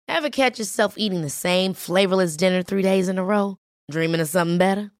Ever catch yourself eating the same flavorless dinner 3 days in a row? Dreaming of something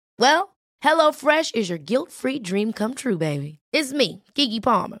better? Well, HelloFresh is your guilt-free dream come true, baby. It's me, Keke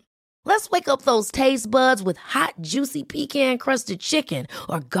Palmer. Let's wake up those taste buds with hot, juicy pecan-crusted chicken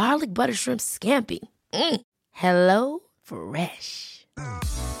or garlic butter shrimp scampi. Hello Fresh.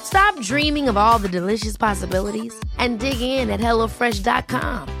 Stop dreaming of all the delicious possibilities and dig in at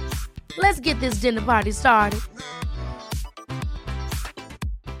HelloFresh.com. Let's get this dinner party started.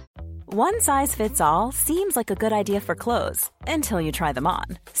 One size fits all seems like a good idea for clothes until you try them on.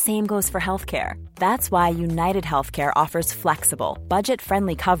 Same goes for healthcare. That's why United Healthcare offers flexible,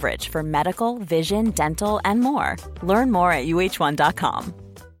 budget-friendly coverage for medical, vision, dental, and more. Learn more at uh1.com.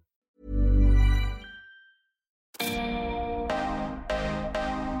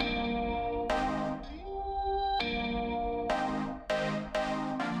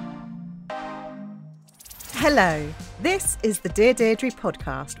 Hello, this is the Dear Deirdre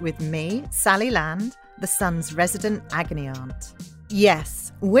podcast with me, Sally Land, the Sun's resident agony aunt.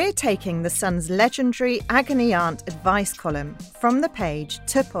 Yes, we're taking the Sun's legendary agony aunt advice column from the page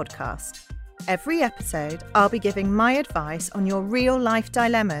to podcast. Every episode, I'll be giving my advice on your real-life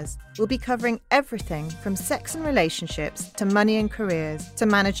dilemmas. We'll be covering everything from sex and relationships to money and careers to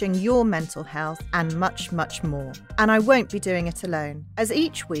managing your mental health and much, much more. And I won't be doing it alone, as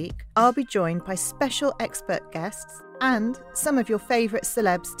each week I'll be joined by special expert guests and some of your favourite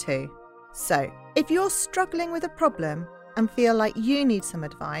celebs too. So, if you're struggling with a problem and feel like you need some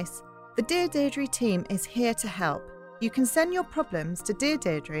advice, the Dear Deirdre team is here to help. You can send your problems to Dear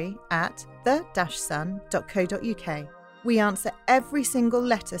Deirdre at the-sun.co.uk. We answer every single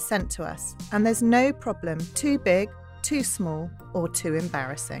letter sent to us, and there's no problem too big, too small, or too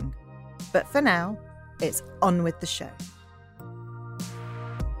embarrassing. But for now, it's on with the show.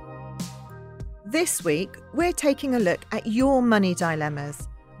 This week, we're taking a look at your money dilemmas,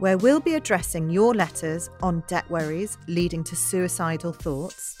 where we'll be addressing your letters on debt worries leading to suicidal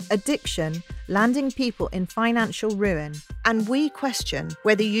thoughts, addiction, landing people in financial ruin, and we question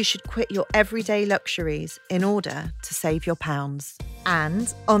whether you should quit your everyday luxuries in order to save your pounds.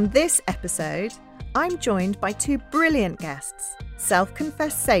 And on this episode, I'm joined by two brilliant guests,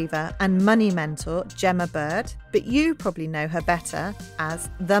 self-confessed saver and money mentor Gemma Bird, but you probably know her better as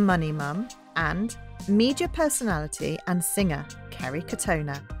The Money Mum, and media personality and singer Kerry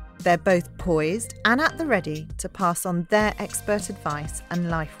Katona. They're both poised and at the ready to pass on their expert advice and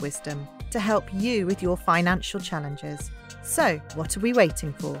life wisdom to help you with your financial challenges. So, what are we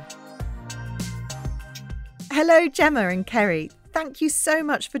waiting for? Hello, Gemma and Kerry. Thank you so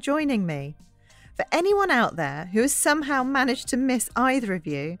much for joining me. For anyone out there who has somehow managed to miss either of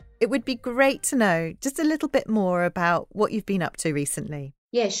you, it would be great to know just a little bit more about what you've been up to recently.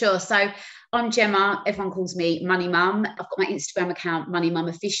 Yeah, sure. So I'm Gemma. Everyone calls me Money Mum. I've got my Instagram account, Money Mum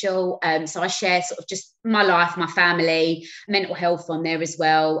Official. So I share sort of just my life, my family, mental health on there as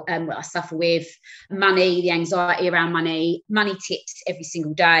well. What I suffer with, money, the anxiety around money, money tips every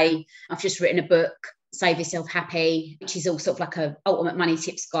single day. I've just written a book, Save Yourself Happy, which is all sort of like a ultimate money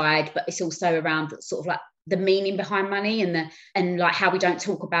tips guide, but it's also around sort of like the meaning behind money and like how we don't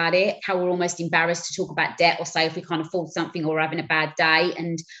talk about it, how we're almost embarrassed to talk about debt or say if we can't afford something or we're having a bad day.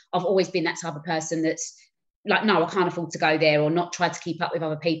 And I've always been that type of person that's like, no, I can't afford to go there, or not try to keep up with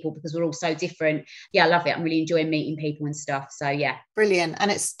other people because we're all so different. Yeah, I love it. I'm really enjoying meeting people and stuff. So yeah. Brilliant. And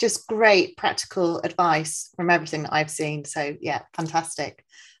it's just great practical advice from everything that I've seen. So yeah, fantastic.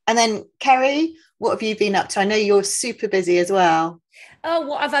 And then Kerry, what have you been up to? I know you're super busy as well. Oh,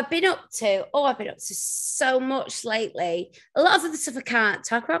 what have I been up to? Oh, I've been up to so much lately. A lot of the stuff I can't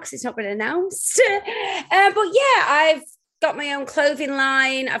talk about because it's not been announced. But yeah, I've got my own clothing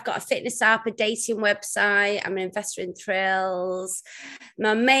line. I've got a fitness app, a dating website. I'm an investor in thrills.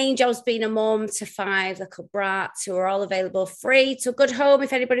 My main job's being a mum to 5 little brats who are all available free to a good home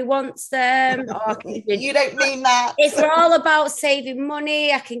if anybody wants them. You don't mean that. If we're all about saving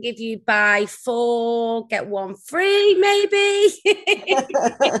money, I can give you buy 4, get 1 free, maybe.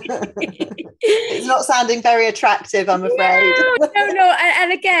 It's not sounding very attractive, I'm afraid. No.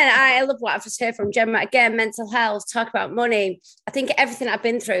 And again, I love what I've just heard from Gemma. Again, mental health, talk about money. I think everything I've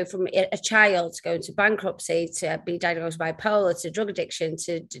been through, from a child to go into bankruptcy, to be diagnosed with bipolar, to drug addiction,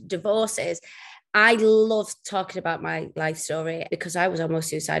 to divorces, I love talking about my life story because I was almost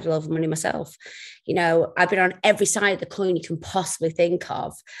suicidal over money myself. You know, I've been on every side of the coin you can possibly think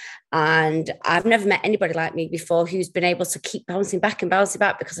of. And I've never met anybody like me before who's been able to keep bouncing back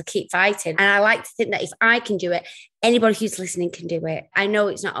because I keep fighting. And I like to think that if I can do it, anybody who's listening can do it. I know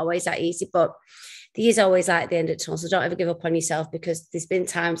it's not always that easy, but there is always light at the end of the tunnel. So don't ever give up on yourself, because there's been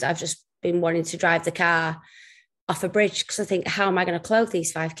times I've just been wanting to drive the car off a bridge because I think, how am I going to clothe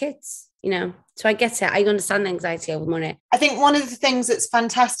these 5 kids? You know, so I get it. I understand the anxiety over money. I think one of the things that's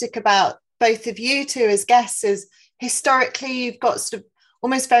fantastic about both of you two as guests is historically you've got sort of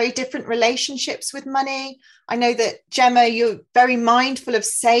almost very different relationships with money. I know that, Gemma, you're very mindful of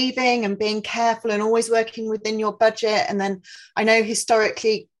saving and being careful and always working within your budget. And then I know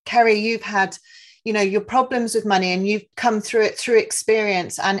historically, Kerry, you've had, you know, your problems with money and you've come through it through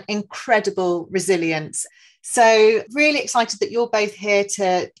experience and incredible resilience. So really excited that you're both here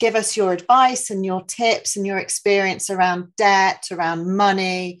to give us your advice and your tips and your experience around debt, around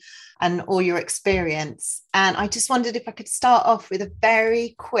money, and all your experience. And I just wondered if I could start off with a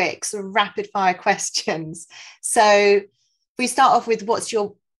very quick sort of rapid fire questions. So we start off with, what's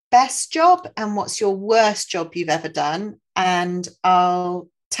your best job and what's your worst job you've ever done? And I'll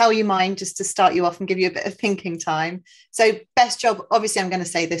tell you mine just to start you off and give you a bit of thinking time. So best job, obviously I'm going to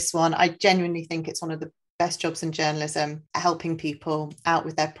say this one. I genuinely think it's one of the best jobs in journalism, helping people out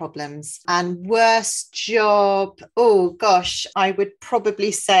with their problems. And worst job, oh gosh, I would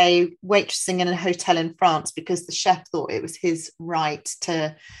probably say waitressing in a hotel in France, because the chef thought it was his right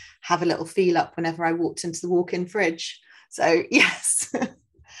to have a little feel up whenever I walked into the walk-in fridge. So yes.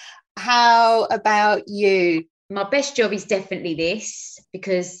 How about you? My best job is definitely this,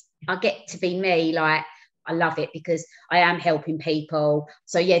 because I get to be me. Like, I love it because I am helping people.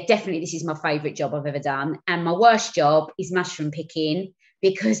 So yeah, definitely this is my favourite job I've ever done. And my worst job is mushroom picking,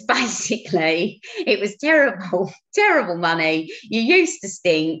 because basically it was terrible, terrible money. You used to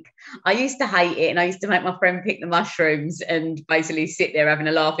stink. I used to hate it. And I used to make my friend pick the mushrooms and basically sit there having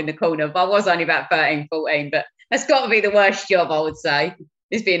a laugh in the corner. But I was only about 13, 14. But that's got to be the worst job, I would say,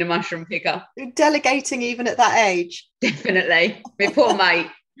 is being a mushroom picker. You're delegating even at that age. Definitely. My poor mate.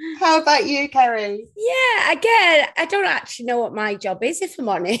 How about you, Kerry? Yeah, again, I don't actually know what my job is, if I'm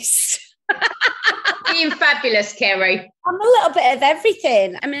honest. Being fabulous, Kerry. I'm a little bit of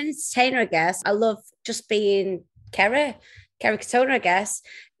everything. I'm an entertainer, I guess. I love just being Kerry Katona, I guess.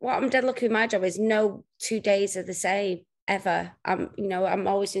 What I'm dead lucky with my job is no 2 days are the same ever. I'm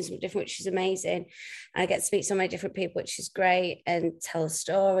always doing something different, which is amazing. And I get to speak to so many different people, which is great, and tell a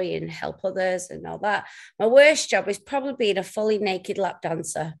story and help others and all that. My worst job is probably being a fully naked lap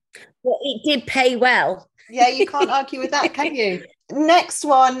dancer. But it did pay well. Yeah, you can't argue with that, can you? Next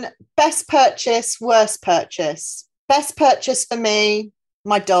one, best purchase, worst purchase. Best purchase for me,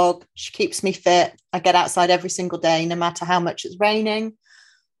 my dog. She keeps me fit. I get outside every single day, no matter how much it's raining.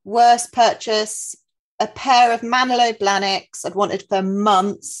 Worst purchase, a pair of Manolo Blahniks I'd wanted for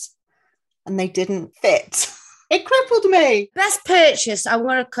months and they didn't fit. It crippled me. Best purchase, I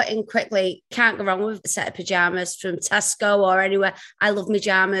want to cut in quickly. Can't go wrong with a set of pajamas from Tesco or anywhere. I love my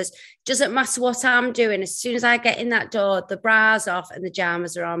pajamas. Doesn't matter what I'm doing. As soon as I get in that door, the bra's off and the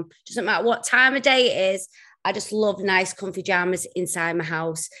pajamas are on. Doesn't matter what time of day it is. I just love nice, comfy pajamas inside my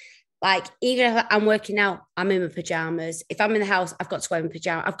house. Like, even if I'm working out, I'm in my pajamas. If I'm in the house, I've got to wear my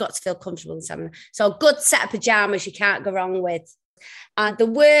pajamas. I've got to feel comfortable inside my. So a good set of pajamas you can't go wrong with. And the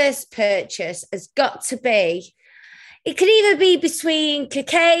worst purchase has got to be, it could either be between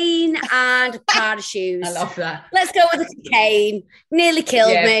cocaine and a pair of shoes. I love that. Let's go with the cocaine. Nearly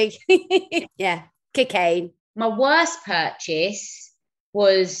killed me. Yeah, cocaine. My worst purchase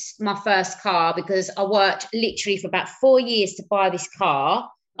was my first car, because I worked literally for about 4 years to buy this car.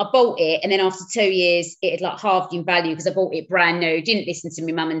 I bought it, and then after 2 years, it had like halved in value because I bought it brand new. Didn't listen to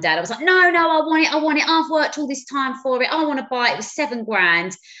my mum and dad. I was like, no, I want it. I've worked all this time for it. I want to buy it. It was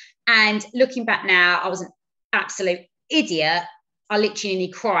 $7,000. And looking back now, I was an absolute idiot. I literally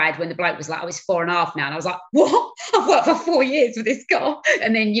nearly cried when the bloke was like, I was 4.5 now. And I was like, what? I've worked for 4 years for this car.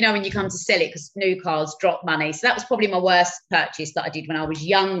 And then, you know, when you come to sell it, because new cars drop money. So that was probably my worst purchase that I did when I was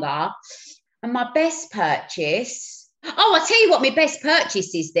younger. And my best purchase, I'll tell you what my best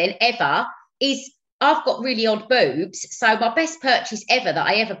purchase is then ever is, I've got really odd boobs. So my best purchase ever that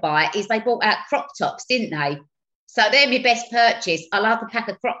I ever buy is they brought out crop tops, didn't they? So they're my best purchase. I love a pack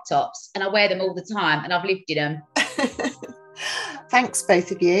of crop tops and I wear them all the time and I've lived in them. Thanks,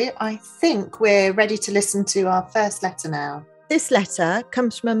 both of you. I think we're ready to listen to our first letter now. This letter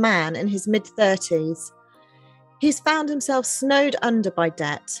comes from a man in his mid-30s. He's found himself snowed under by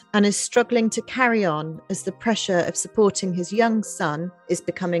debt and is struggling to carry on as the pressure of supporting his young son is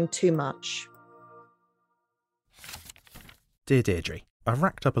becoming too much. Dear Deirdre, I've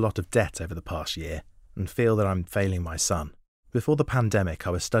racked up a lot of debt over the past year and feel that I'm failing my son. Before the pandemic,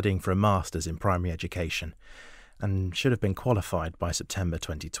 I was studying for a master's in primary education and should have been qualified by September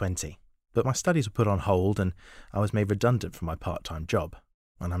 2020. But my studies were put on hold and I was made redundant from my part-time job,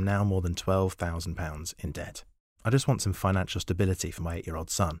 and I'm now more than £12,000 in debt. I just want some financial stability for my 8-year-old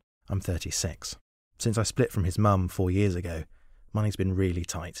son. I'm 36. Since I split from his mum 4 years ago, money's been really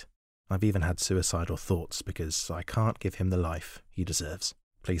tight. I've even had suicidal thoughts because I can't give him the life he deserves.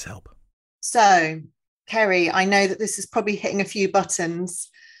 Please help. So, Kerry, I know that this is probably hitting a few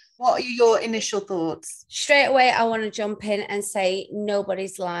buttons. What are your initial thoughts? Straight away, I want to jump in and say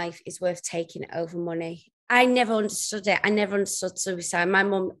nobody's life is worth taking over money. I never understood it. I never understood suicide. My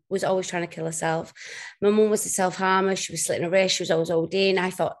mum was always trying to kill herself. My mum was a self-harmer. She was slitting her wrist. She was always ODing. I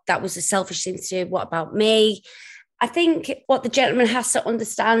thought that was a selfish thing to do. What about me? I think what the gentleman has to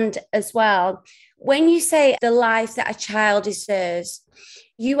understand as well, when you say the life that a child deserves,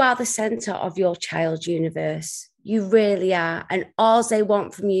 you are the centre of your child's universe. You really are. And all they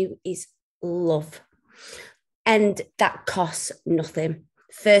want from you is love. And that costs nothing.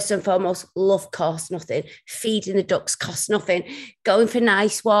 First and foremost, love costs nothing. Feeding the ducks costs nothing. Going for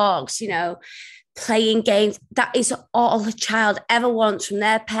nice walks, playing games. That is all a child ever wants from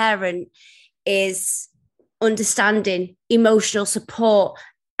their parent, is understanding, emotional support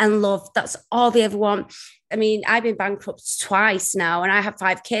and love. That's all they ever want. I mean, I've been bankrupt twice now and I have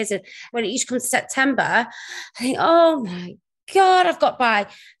 5 kids. And when it each comes to September, I think, oh my God, I've got to buy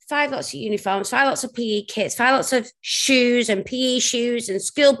 5 lots of uniforms, 5 lots of PE kits, 5 lots of shoes and PE shoes and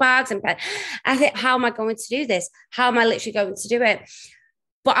school bags. And I think, how am I going to do this? How am I literally going to do it?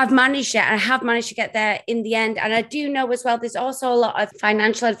 But I've managed it and I have managed to get there in the end. And I do know as well, there's also a lot of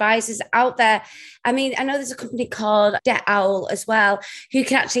financial advisors out there. I mean, I know there's a company called Debt Owl as well, who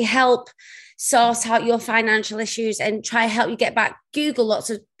can actually help sort out your financial issues and try to help you get back. Google lots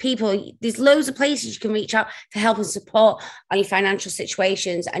of people. There's loads of places you can reach out for help and support on your financial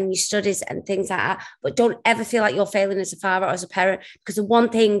situations and your studies and things like that. But don't ever feel like you're failing as a father or as a parent, because the one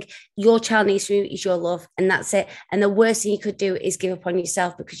thing your child needs from you is your love, and that's it. And the worst thing you could do is give up on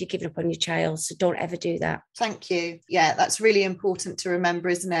yourself, because you're giving up on your child. So don't ever do that. Thank you. Yeah, that's really important to remember,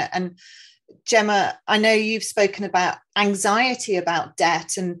 isn't it? And Gemma, I know you've spoken about anxiety about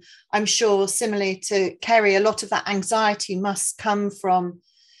debt, and I'm sure similarly to Kerry, a lot of that anxiety must come from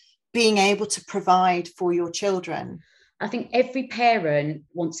being able to provide for your children. I think every parent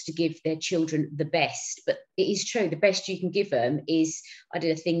wants to give their children the best, but it is true, the best you can give them is, I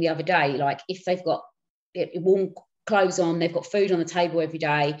did a thing the other day, like if they've got warm clothes on, they've got food on the table every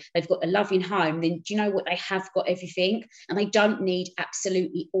day, they've got a loving home, then do you know what? They have got everything, and they don't need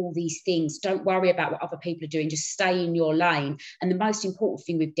absolutely all these things. Don't worry about what other people are doing, just stay in your lane. And the most important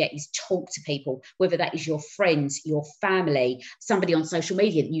thing with debt is talk to people, whether that is your friends, your family, somebody on social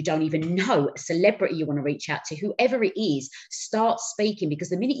media that you don't even know, a celebrity you want to reach out to, whoever it is. Start speaking, because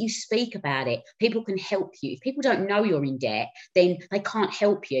the minute you speak about it, people can help you. If people don't know you're in debt, then they can't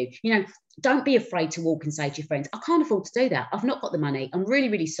help you. Don't be afraid to walk and say to your friends, I can't afford to do that. I've not got the money. I'm really,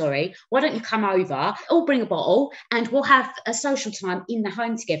 really sorry. Why don't you come over or bring a bottle and we'll have a social time in the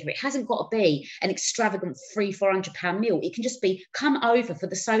home together. It hasn't got to be an extravagant £300-400 meal. It can just be come over for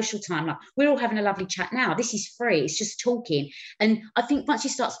the social time. Like, we're all having a lovely chat now. This is free. It's just talking. And I think once you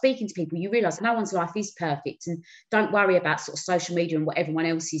start speaking to people, you realise no one's life is perfect. And don't worry about sort of social media and what everyone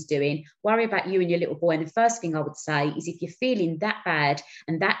else is doing. Worry about you and your little boy. And the first thing I would say is, if you're feeling that bad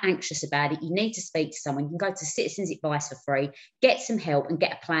and that anxious about it, you need to speak to someone. You can go to Citizens Advice for free, get some help and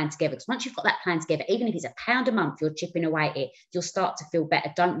get a plan together. Because once you've got that plan together, even if it's £1 a month you're chipping away at it, you'll start to feel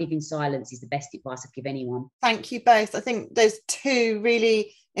better. Don't live in silence is the best advice I'd give anyone. Thank you both. I think there's 2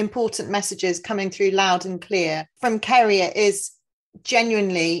 really important messages coming through loud and clear. From Kerry, it is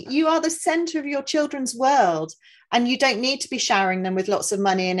genuinely, you are the centre of your children's world. And you don't need to be showering them with lots of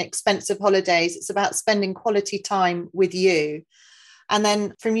money and expensive holidays. It's about spending quality time with you. And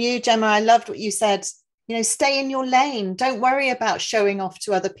then from you, Gemma, I loved what you said, stay in your lane. Don't worry about showing off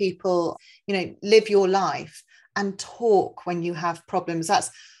to other people, live your life and talk when you have problems.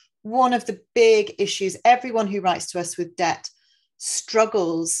 That's one of the big issues. Everyone who writes to us with debt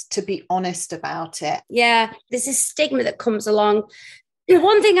struggles to be honest about it. Yeah, there's a stigma that comes along. The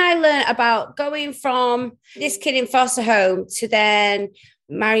one thing I learned about going from this kid in foster home to then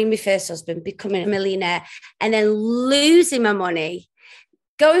marrying my first husband, becoming a millionaire, and then losing my money,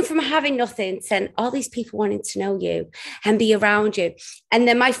 going from having nothing to all these people wanting to know you and be around you. And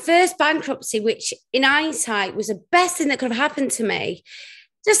then my first bankruptcy, which in hindsight was the best thing that could have happened to me,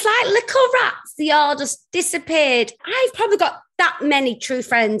 just like little rats, they all just disappeared. I've probably got that many true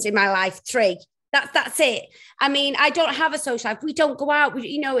friends in my life, 3. That's it. I mean, I don't have a social life. We don't go out.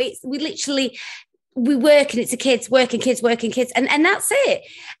 We work and it's the kids, working kids. And that's it.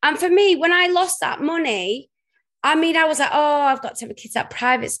 And for me, when I lost that money, I mean, I was like, oh, I've got to have my kids at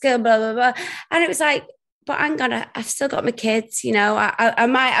private school, blah, blah, blah. And it was like, but I've still got my kids, I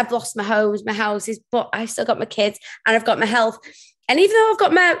might have lost my homes, my houses, but I've still got my kids and I've got my health. And even though I've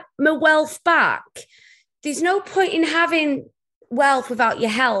got my wealth back, there's no point in having wealth without your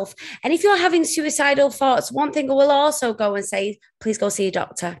health. And if you're having suicidal thoughts, one thing I will also go and say, please go see a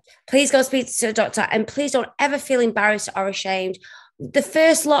doctor. Please go speak to a doctor. And please don't ever feel embarrassed or ashamed. The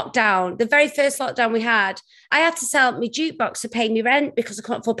very first lockdown we had, I had to sell my jukebox to pay me rent because I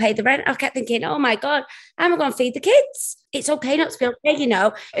couldn't afford to pay the rent. I kept thinking, oh my God, how am I going to feed the kids? It's okay not to be okay, you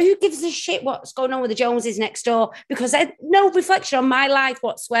know. Who gives a shit what's going on with the Joneses next door? Because there's no reflection on my life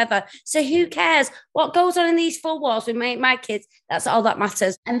whatsoever. So who cares what goes on in these four walls with my kids? That's all that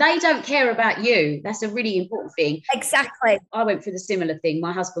matters. And they don't care about you. That's a really important thing. Exactly. I went through the similar thing.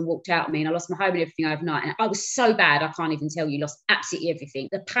 My husband walked out on me and I lost my home and everything overnight. And I was so bad, I can't even tell you, lost absolutely everything.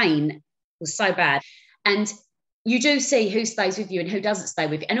 The pain was so bad. And you do see who stays with you and who doesn't stay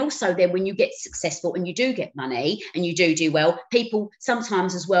with you. And also then when you get successful and you do get money and you do well, people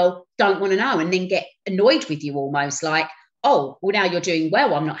sometimes as well don't want to know and then get annoyed with you almost like, oh, well, now you're doing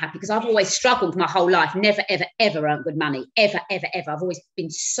well, I'm not happy, because I've always struggled my whole life, never, ever, ever earned good money, ever, ever, ever. I've always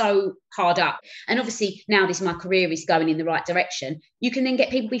been so hard up. And obviously now my career is going in the right direction. You can then get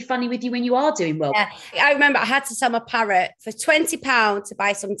people to be funny with you when you are doing well. Yeah. I remember I had to sell my parrot for £20 to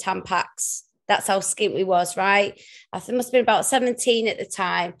buy some Tampax. That's how skint we was, right? I think I must have been about 17 at the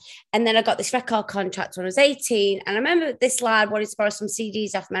time. And then I got this record contract when I was 18. And I remember this lad wanted to borrow some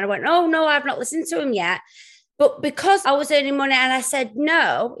CDs off me. And I went, oh, no, I've not listened to him yet. But because I was earning money and I said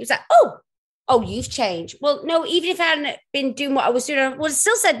no, he was like, oh, you've changed. Well, no, even if I hadn't been doing what I was doing, I would have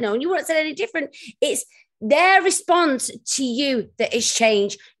still said no. And you wouldn't have said any different. It's their response to you that is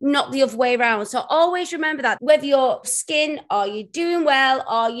changed, not the other way around. So always remember that, whether you're skin or you're doing well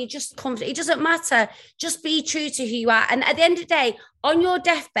or you're just comfortable, it doesn't matter. Just be true to who you are. And at the end of the day, on your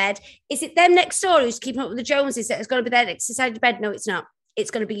deathbed, is it them next door who's keeping up with the Joneses that is going to be there next to the bed? No, it's not. It's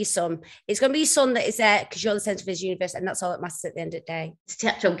going to be your son. It's going to be your son that is there because you're the centre of his universe, and that's all that matters at the end of the day. To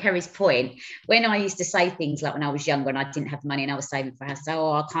touch on Kerry's point, when I used to say things like when I was younger and I didn't have money and I was saving for a house,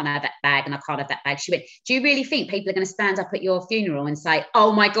 oh, I can't have that bag and I can't have that bag. She went, do you really think people are going to stand up at your funeral and say,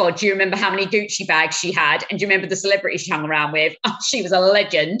 oh my God, do you remember how many Gucci bags she had? And do you remember the celebrities she hung around with? Oh, she was a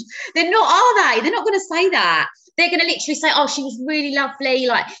legend. They're not, are they? They're not going to say that. They're going to literally say, oh, she was really lovely.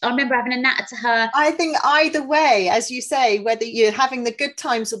 Like, I remember having a natter to her. I think either way, as you say, whether you're having the good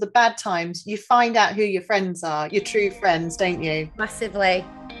times or the bad times, you find out who your friends are, your true friends, don't you? Massively.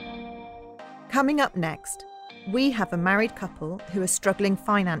 Coming up next, we have a married couple who are struggling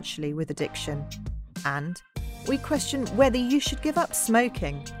financially with addiction. And we question whether you should give up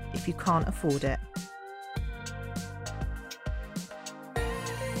smoking if you can't afford it.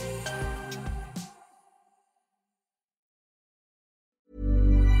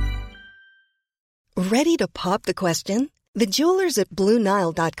 Ready to pop the question? The jewelers at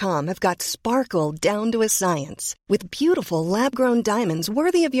BlueNile.com have got sparkle down to a science with beautiful lab-grown diamonds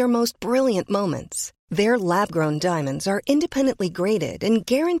worthy of your most brilliant moments. Their lab-grown diamonds are independently graded and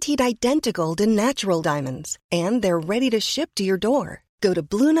guaranteed identical to natural diamonds, and they're ready to ship to your door. Go to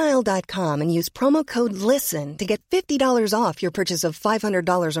BlueNile.com and use promo code LISTEN to get $50 off your purchase of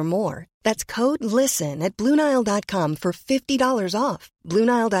 $500 or more. That's code LISTEN at BlueNile.com for $50 off.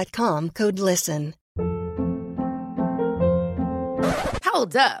 BlueNile.com, code LISTEN.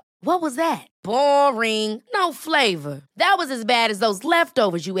 Hold up. What was that? Boring. No flavor. That was as bad as those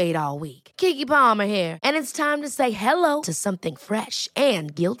leftovers you ate all week. Keke Palmer here. And it's time to say hello to something fresh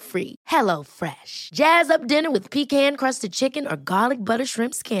and guilt-free. Hello Fresh. Jazz up dinner with pecan-crusted chicken or garlic butter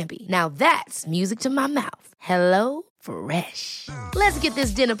shrimp scampi. Now that's music to my mouth. Hello Fresh. Let's get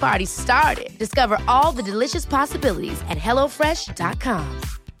this dinner party started. Discover all the delicious possibilities at HelloFresh.com.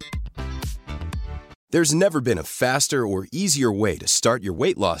 There's never been a faster or easier way to start your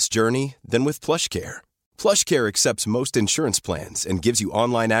weight loss journey than with PlushCare. PlushCare accepts most insurance plans and gives you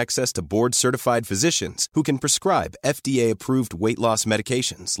online access to board-certified physicians who can prescribe FDA-approved weight loss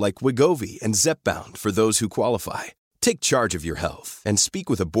medications like Wegovy and Zepbound for those who qualify. Take charge of your health and speak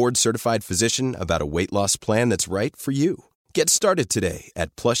with a board-certified physician about a weight loss plan that's right for you. Get started today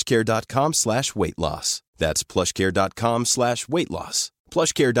at plushcare.com/weight loss. That's plushcare.com/weight loss.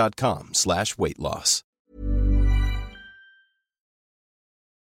 plushcare.com/weight loss.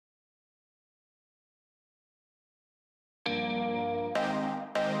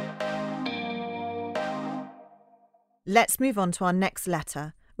 Let's move on to our next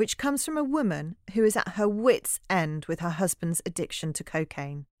letter, which comes from a woman who is at her wit's end with her husband's addiction to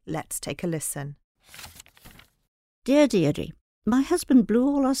cocaine. Let's take a listen. Dear Deirdre, my husband blew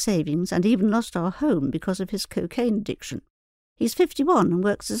all our savings and even lost our home because of his cocaine addiction. He's 51 and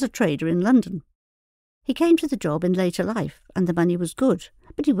works as a trader in London. He came to the job in later life and the money was good,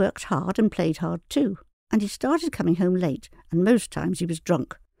 but he worked hard and played hard too. and he started coming home late, and most times he was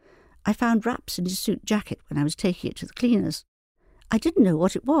drunk. I found wraps in his suit jacket when I was taking it to the cleaners. I didn't know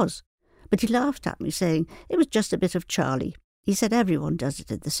what it was, but he laughed at me, saying it was just a bit of Charlie. He said everyone does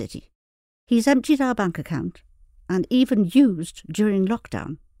it in the city. He's emptied our bank account, and even used during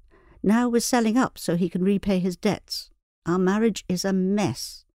lockdown. Now we're selling up so he can repay his debts. Our marriage is a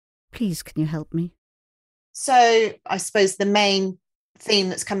mess. Please, can you help me? So I suppose the main theme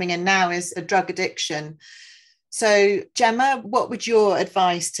that's coming in now is a drug addiction. So, Gemma, what would your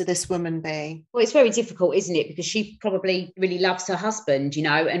advice to this woman be? Well, it's very difficult, isn't it? Because she probably really loves her husband,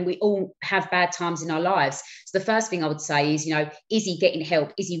 and we all have bad times in our lives. So the first thing I would say is, is he getting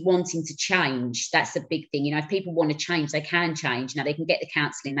help? Is he wanting to change? That's the big thing. If people want to change, they can change. They can get the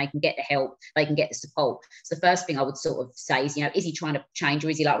counselling, they can get the help, they can get the support. So the first thing I would sort of say is, is he trying to change, or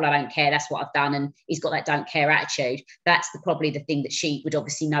is he like, well, I don't care, that's what I've done, and he's got that don't care attitude? That's probably the thing that she would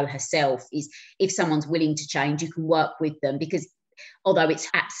obviously know herself, is if someone's willing to change, you can work with them, because although it's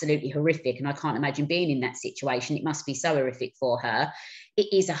absolutely horrific, and I can't imagine being in that situation, it must be so horrific for her, it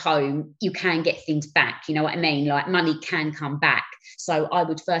is a home. You can get things back, you know what I mean? Like, money can come back. So I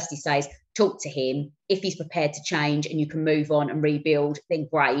would firstly say is talk to him. If he's prepared to change and you can move on and rebuild, then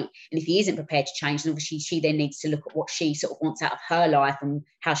great. And if he isn't prepared to change, then obviously she then needs to look at what she sort of wants out of her life and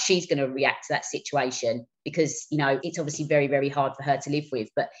how she's going to react to that situation, because it's obviously very, very hard for her to live with,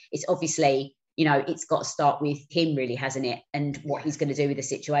 but it's obviously, it's got to start with him, really, hasn't it? And what he's going to do with the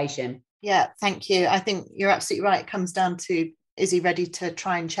situation. Yeah, thank you. I think you're absolutely right. It comes down to, is he ready to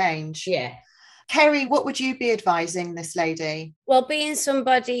try and change? Yeah. Kerry, what would you be advising this lady? Well, being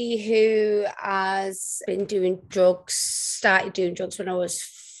somebody who has been doing drugs, started doing drugs when I was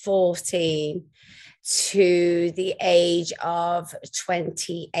 14 to the age of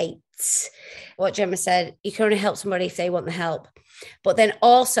 28. What Gemma said, you can only help somebody if they want the help. But then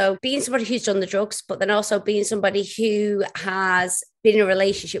also being somebody who's done the drugs, but then also being somebody who has been in a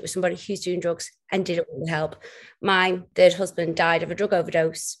relationship with somebody who's doing drugs and didn't want the help. My third husband died of a drug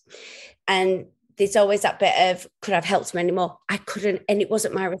overdose. And there's always that bit of, could I have helped him anymore? I couldn't, and it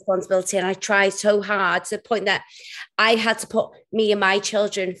wasn't my responsibility. And I tried so hard to the point that I had to put me and my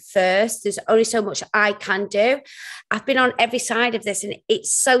children first. There's only so much I can do. I've been on every side of this, and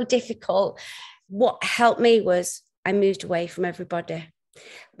it's so difficult. What helped me was I moved away from everybody.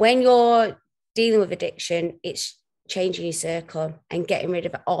 When you're dealing with addiction, it's changing your circle and getting rid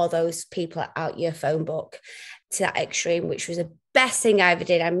of all those people out your phone book to that extreme, which was the best thing I ever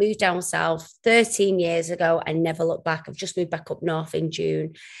did. I moved down south 13 years ago and never looked back. I've just moved back up north in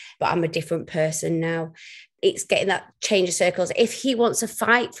June, but I'm a different person now. It's getting that change of circles. If he wants to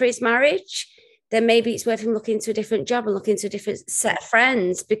fight for his marriage, then maybe it's worth him looking to a different job and looking to a different set of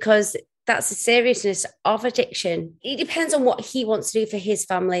friends, because that's the seriousness of addiction. It depends on what he wants to do for his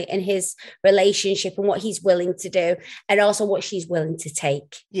family and his relationship and what he's willing to do, and also what she's willing to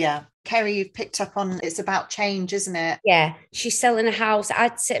take. Yeah. Kerry, you've picked up on, it's about change, isn't it? Yeah. She's selling a house.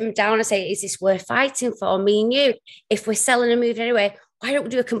 I'd sit him down and say, is this worth fighting for, me and you? If we're selling and moving anyway, why don't we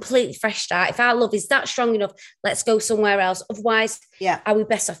do a completely fresh start? If our love is that strong enough, let's go somewhere else. Otherwise, are we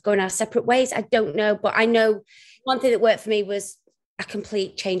best off going our separate ways? I don't know. But I know one thing that worked for me was a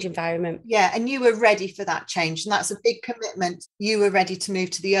complete change environment. Yeah, and you were ready for that change, and that's a big commitment. You were ready to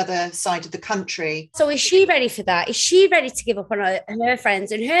move to the other side of the country. So is she ready for that? Is she ready to give up on her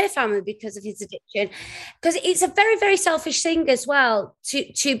friends and her family because of his addiction? Because it's a very, very selfish thing as well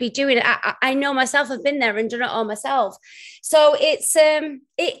to be doing it. I know myself, I've been there and done it all myself. So it's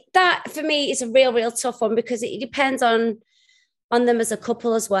that for me is a real tough one, because it depends on them as a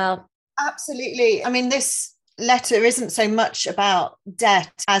couple as well. Absolutely. I mean, this letter isn't so much about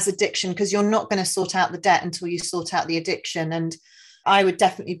debt as addiction, because you're not going to sort out the debt until you sort out the addiction. And I would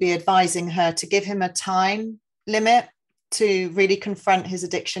definitely be advising her to give him a time limit to really confront his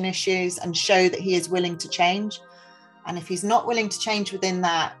addiction issues and show that he is willing to change. And if he's not willing to change within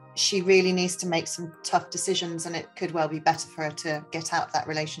that, she really needs to make some tough decisions, and it could well be better for her to get out of that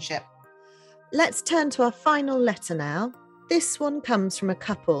relationship. Let's turn to our final letter now. This one comes from a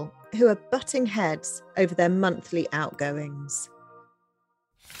couple who are butting heads over their monthly outgoings.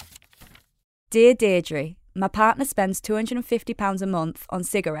 Dear Deirdre, my partner spends £250 a month on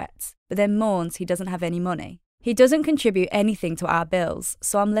cigarettes, but then mourns he doesn't have any money. He doesn't contribute anything to our bills,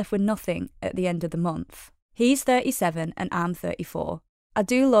 so I'm left with nothing at the end of the month. He's 37 and I'm 34. I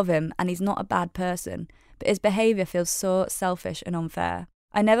do love him and he's not a bad person, but his behaviour feels so selfish and unfair.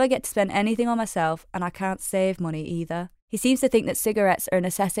 I never get to spend anything on myself, and I can't save money either. He seems to think that cigarettes are a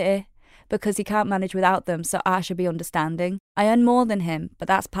necessity because he can't manage without them, so I should be understanding. I earn more than him, but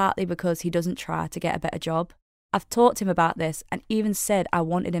that's partly because he doesn't try to get a better job. I've talked to him about this and even said I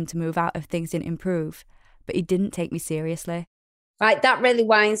wanted him to move out if things didn't improve. but he didn't take me seriously. Right, that really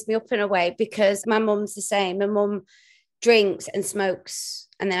winds me up in a way, because my mum's the same. My mum drinks and smokes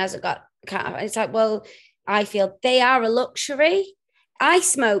and then hasn't got, it's like, well, I feel they are a luxury. I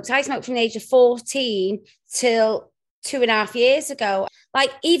smoked from the age of 14 till 2.5 years ago.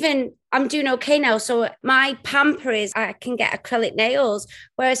 Like, even I'm doing okay now. So my pamper is I can get acrylic nails.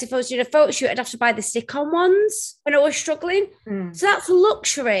 Whereas if I was doing a photo shoot, I'd have to buy the stick-on ones when I was struggling. So that's a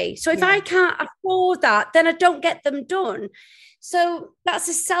luxury. So if I can't afford that, then I don't get them done. So that's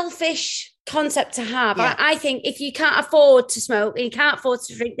a selfish concept to have. Yeah. I think if you can't afford to smoke and you can't afford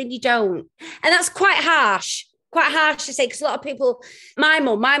to drink, then you don't. And that's quite harsh to say, because a lot of people, my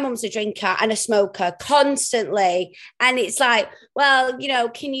mum's a drinker and a smoker constantly. And it's like, well, you know,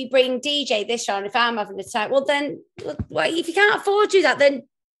 can you bring DJ this on if I'm having a time? Well, then, if you can't afford to do that, then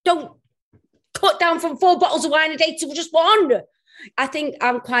don't cut down from 4 bottles of wine a day to just 1. I think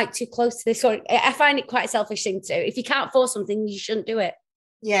I'm quite too close to this. I find it quite a selfish thing to do. If you can't afford something, you shouldn't do it.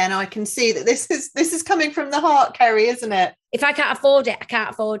 Yeah, no, I can see that this is coming from the heart, Kerry, isn't it? If I can't afford it, I can't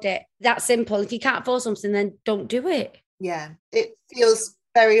afford it. That's simple. If you can't afford something, then don't do it. Yeah, it feels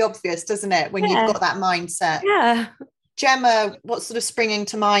very obvious, doesn't it, when you've got that mindset? Yeah. Gemma, what's sort of springing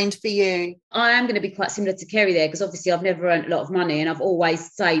to mind for you? I am going to be quite similar to Kerry there, because obviously I've never earned a lot of money and I've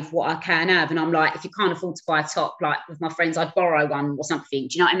always saved what I can have. And I'm like, if you can't afford to buy a top, like with my friends, I'd borrow one or something. Do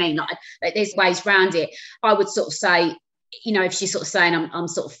you know what I mean? Like there's ways around it. I would sort of say, you know, if she's sort of saying I'm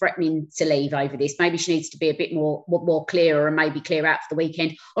sort of threatening to leave over this, maybe she needs to be a bit more clearer and maybe clear out for the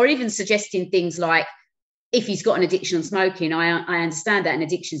weekend, or even suggesting things like, if he's got an addiction on smoking, I understand that an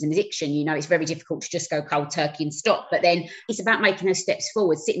addiction is an addiction. You know, it's very difficult to just go cold turkey and stop. But then it's about making those steps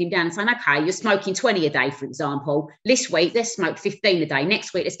forward, sitting him down and saying, okay, you're smoking 20 a day, for example. This week, let's smoke 15 a day.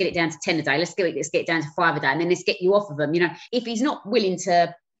 Next week, let's get it down to 10 a day. Let's get it down to 5 a day. And then let's get you off of them. You know, if he's not willing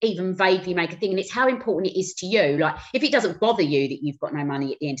to even vaguely make a thing, and it's how important it is to you. Like, if it doesn't bother you that you've got no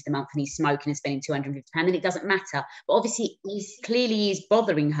money at the end of the month and he's smoking and spending £250, then it doesn't matter. But obviously he's clearly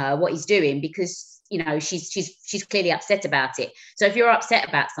bothering her what he's doing, because, you know, she's clearly upset about it. So if you're upset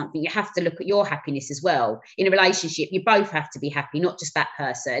about something, you have to look at your happiness as well. In a relationship, you both have to be happy, not just that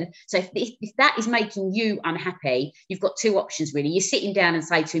person. So if that is making you unhappy, you've got 2 options really. You sit him down and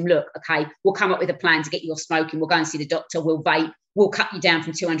say to him, look, okay, we'll come up with a plan to get you off smoking. We'll go and see the doctor. We'll vape. We'll cut you down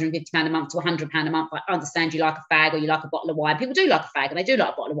from £250 a month to £100 a month. I understand you like a fag or you like a bottle of wine. People do like a fag and they do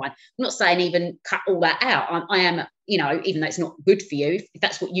like a bottle of wine. I'm not saying even cut all that out. I am, you know, even though it's not good for you, if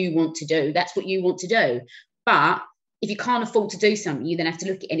that's what you want to do, that's what you want to do. But if you can't afford to do something, you then have to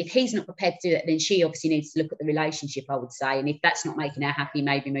look at it. And if he's not prepared to do that, then she obviously needs to look at the relationship, I would say. And if that's not making her happy,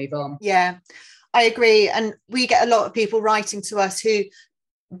 maybe move on. Yeah, I agree. And we get a lot of people writing to us who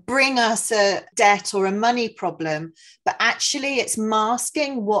bring us a debt or a money problem, but actually it's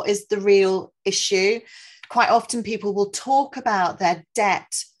masking what is the real issue. Quite often people will talk about their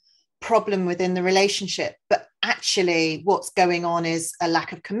debt problem within the relationship, but actually what's going on is a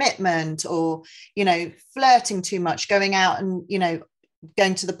lack of commitment, or, you know, flirting too much, going out and, you know,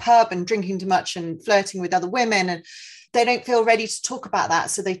 going to the pub and drinking too much and flirting with other women, and they don't feel ready to talk about that,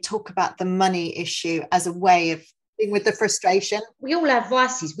 so they talk about the money issue as a way of with the frustration. We all have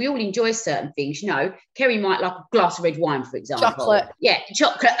vices. We all enjoy certain things. You know, Kerry might like a glass of red wine, for example. Chocolate. Yeah,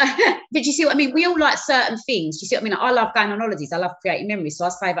 chocolate. But you see what I mean? We all like certain things. You see what I mean? I love going on holidays. I love creating memories. So I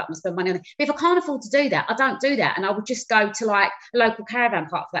save up and spend money on it. But if I can't afford to do that, I don't do that. And I would just go to like a local caravan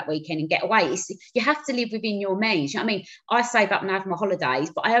park for that weekend and get away. You have to live within your means. You know what I mean? I save up and have my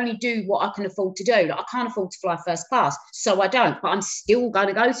holidays, but I only do what I can afford to do. Like, I can't afford to fly first class, so I don't. But I'm still going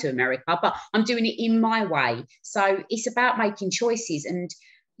to go to America, but I'm doing it in my way. So it's about making choices, and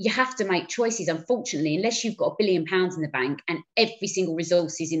you have to make choices, unfortunately, unless you've got £1 billion in the bank and every single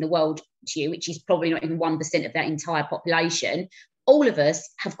resource is in the world to you, which is probably not even 1% of that entire population. All of us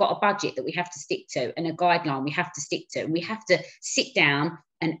have got a budget that we have to stick to and a guideline we have to stick to, and we have to sit down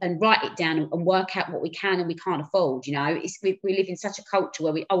and write it down and work out what we can and we can't afford. You know, we live in such a culture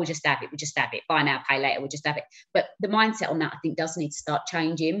where we'll just have it, buy now, pay later, we'll just have it. But the mindset on that, I think, does need to start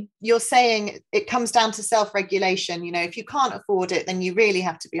changing. You're saying it comes down to self-regulation. You know, if you can't afford it, then you really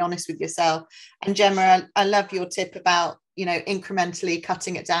have to be honest with yourself. And Gemma, I love your tip about, you know, incrementally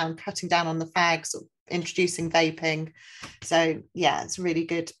cutting down on the fags, or introducing vaping. So yeah, it's really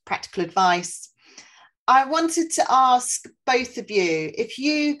good practical advice. I wanted to ask both of you if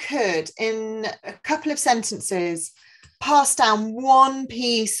you could, in a couple of sentences, pass down one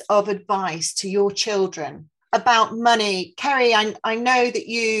piece of advice to your children about money. Kerry, I know that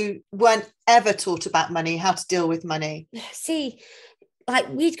you weren't ever taught about money, how to deal with money. See, like,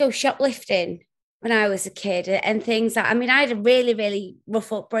 we'd go shoplifting when I was a kid and things that, I mean, I had a really, really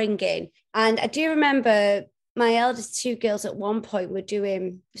rough upbringing. And I do remember my eldest two girls at one point were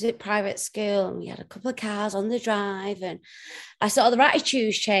doing, was it private school? And we had a couple of cars on the drive and I saw their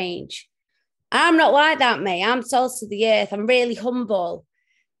attitudes change. I'm not like that, mate. I'm salt of the earth. I'm really humble.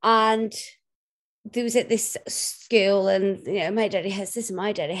 And there was at this school and, you know, my daddy has this and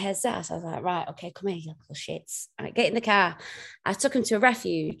my daddy has that. So I was like, right, okay, come here, you little shits. All right, get in the car. I took him to a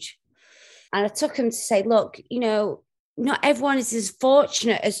refuge and I took him to say, look, you know, not everyone is as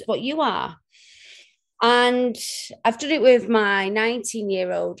fortunate as what you are. And I've done it with my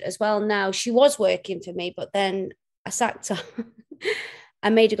 19-year-old as well now. She was working for me, but then I sacked her. I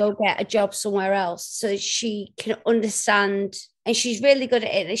made her go get a job somewhere else so she can understand. And she's really good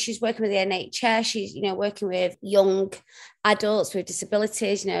at it. She's working with the NHS. She's, you know, working with young adults with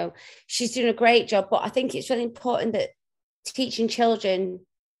disabilities. You know, she's doing a great job. But I think it's really important that teaching children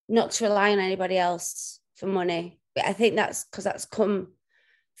not to rely on anybody else for money. But I think that's because that's come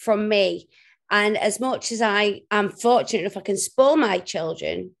from me. And as much as I am fortunate if I can spoil my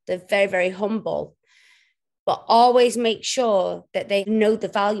children, they're very, very humble. But always make sure that they know the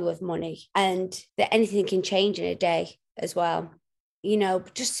value of money and that anything can change in a day as well. You know,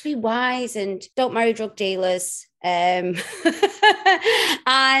 just to be wise and don't marry drug dealers and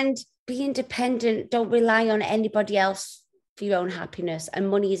be independent. Don't rely on anybody else for your own happiness. And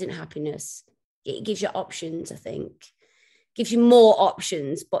money isn't happiness. It gives you options, I think. Gives you more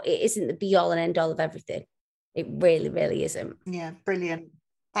options, but it isn't the be all and end all of everything. It really, really isn't. Yeah, brilliant.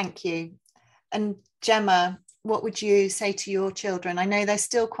 Thank you. And Gemma, what would you say to your children? I know they're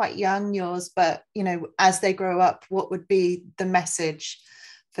still quite young, yours, but, you know, as they grow up, what would be the message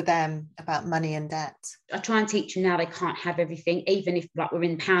for them about money and debt? I try and teach them now they can't have everything, even if like we're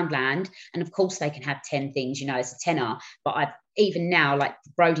in Poundland, and of course they can have 10 things, you know, it's a tenner, but even now, like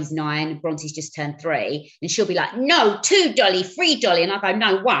Brodie's 9, Bronte's just turned 3, and she'll be like, no, $2, $3, and I go,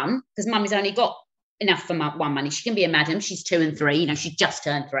 no, 1, because mummy's only got enough for one money. She can be a madam, she's 2 and 3, you know, she just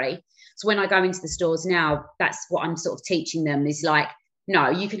turned 3. So when I go into the stores now, that's what I'm sort of teaching them is like, no,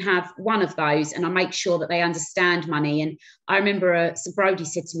 you can have one of those. And I make sure that they understand money. And I remember Brodie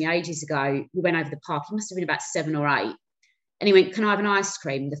said to me ages ago, we went over the park, he must have been about 7 or 8. And he went, can I have an ice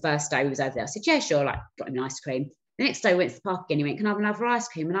cream? The first day we was over there. I said, yeah, sure, like got him an ice cream. The next day we went to the park again. He went, can I have another ice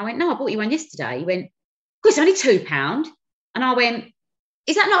cream? And I went, no, I bought you one yesterday. He went, oh, it's only £2. And I went,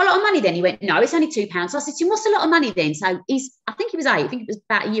 is that not a lot of money then? He went, no, it's only £2. So I said to him, what's a lot of money then? So I think he was 8. I think it was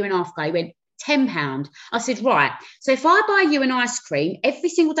about a year and a half ago. He went, £10. I said, right. So if I buy you an ice cream every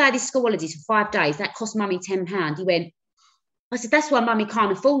single day of this school holidays for 5 days, that cost mummy £10. He went, I said, that's why mummy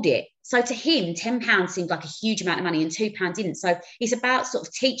can't afford it. So to him, £10 seemed like a huge amount of money and £2 didn't. So it's about sort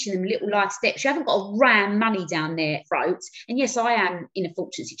of teaching them little life steps. You haven't got to ram money down their throats. And yes, I am in a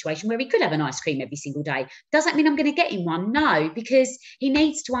fortunate situation where he could have an ice cream every single day. Does that mean I'm going to get him one? No, because he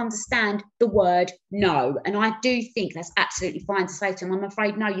needs to understand the word no. And I do think that's absolutely fine to say to him, I'm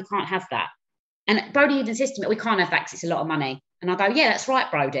afraid, no, you can't have that. And Brodie even says to me, we can't have that because it's a lot of money. And I go, yeah, that's right,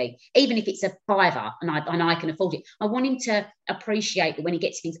 Brodie. Even if it's a £5 and I can afford it. I want him to appreciate that when he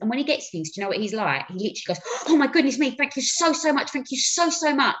gets things. And when he gets things, do you know what he's like? He literally goes, oh my goodness me, thank you so much. Thank you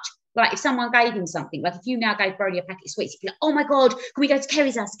so much. Like if someone gave him something, like if you now gave Brodie a packet of sweets, he'd be like, oh my God, can we go to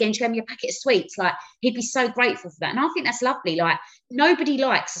Kerry's house again? She gave me a packet of sweets. Like he'd be so grateful for that. And I think that's lovely. Like nobody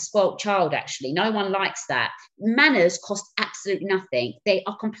likes a spoilt child, actually. No one likes that. Manners cost absolutely nothing. They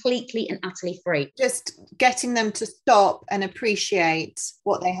are completely and utterly free. Just getting them to stop and appreciate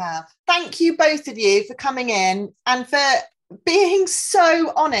what they have. Thank you both of you for coming in and for being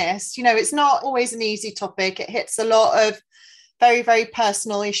so honest. You know, it's not always an easy topic. It hits a lot of very, very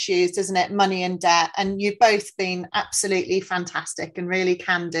personal issues, doesn't it? Money and debt. And you've both been absolutely fantastic and really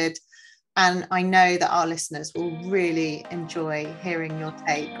candid. And I know that our listeners will really enjoy hearing your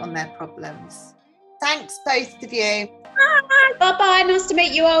take on their problems. Thanks, both of you. Bye-bye. Nice to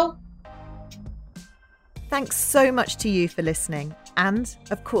meet you all. Thanks so much to you for listening. And,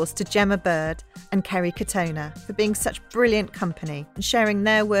 of course, to Gemma Bird and Kerry Katona for being such brilliant company and sharing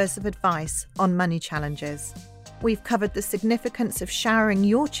their words of advice on money challenges. We've covered the significance of showering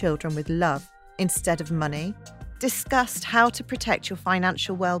your children with love instead of money, discussed how to protect your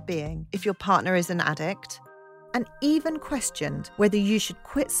financial well-being if your partner is an addict, and even questioned whether you should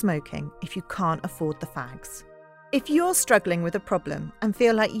quit smoking if you can't afford the fags. If you're struggling with a problem and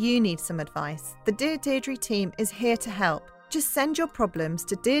feel like you need some advice, the Dear Deirdre team is here to help. Just send your problems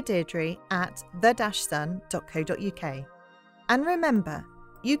to deardeirdre@the-sun.co.uk. And remember,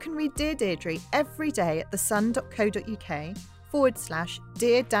 you can read Dear Deirdre every day at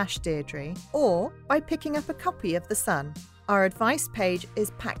thesun.co.uk/Dear-Deirdre or by picking up a copy of The Sun, Our advice page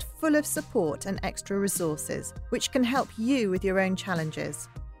is packed full of support and extra resources, which can help you with your own challenges.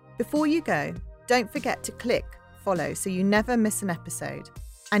 Before you go, don't forget to click follow so you never miss an episode.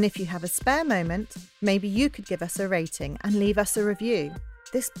 And if you have a spare moment, maybe you could give us a rating and leave us a review.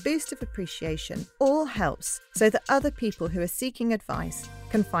 This boost of appreciation all helps so that other people who are seeking advice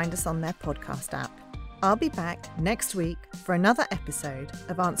can find us on their podcast app. I'll be back next week for another episode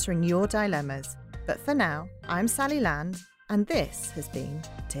of Answering Your Dilemmas. But for now, I'm Sally Land, and this has been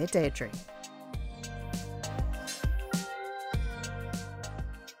Dear Deirdre.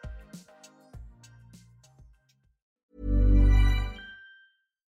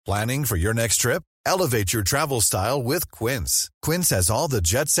 Planning for your next trip? Elevate your travel style with Quince. Quince has all the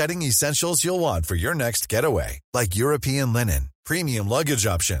jet-setting essentials you'll want for your next getaway, like European linen, premium luggage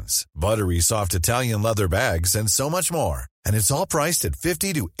options, buttery soft Italian leather bags, and so much more. And it's all priced at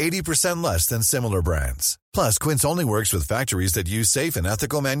 50 to 80% less than similar brands. Plus, Quince only works with factories that use safe and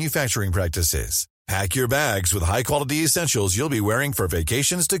ethical manufacturing practices. Pack your bags with high-quality essentials you'll be wearing for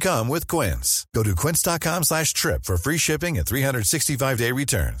vacations to come with Quince. Go to quince.com/trip for free shipping and 365-day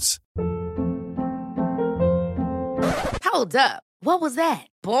returns. Hold up. What was that?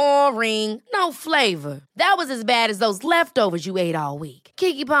 Boring. No flavor. That was as bad as those leftovers you ate all week.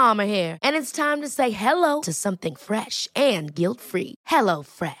 Keke Palmer here, and it's time to say hello to something fresh and guilt-free. Hello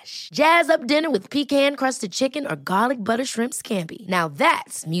Fresh. Jazz up dinner with pecan-crusted chicken or garlic butter shrimp scampi. Now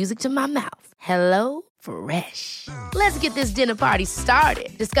that's music to my mouth. Hello Fresh. Let's get this dinner party started.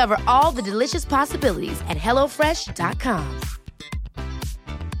 Discover all the delicious possibilities at HelloFresh.com.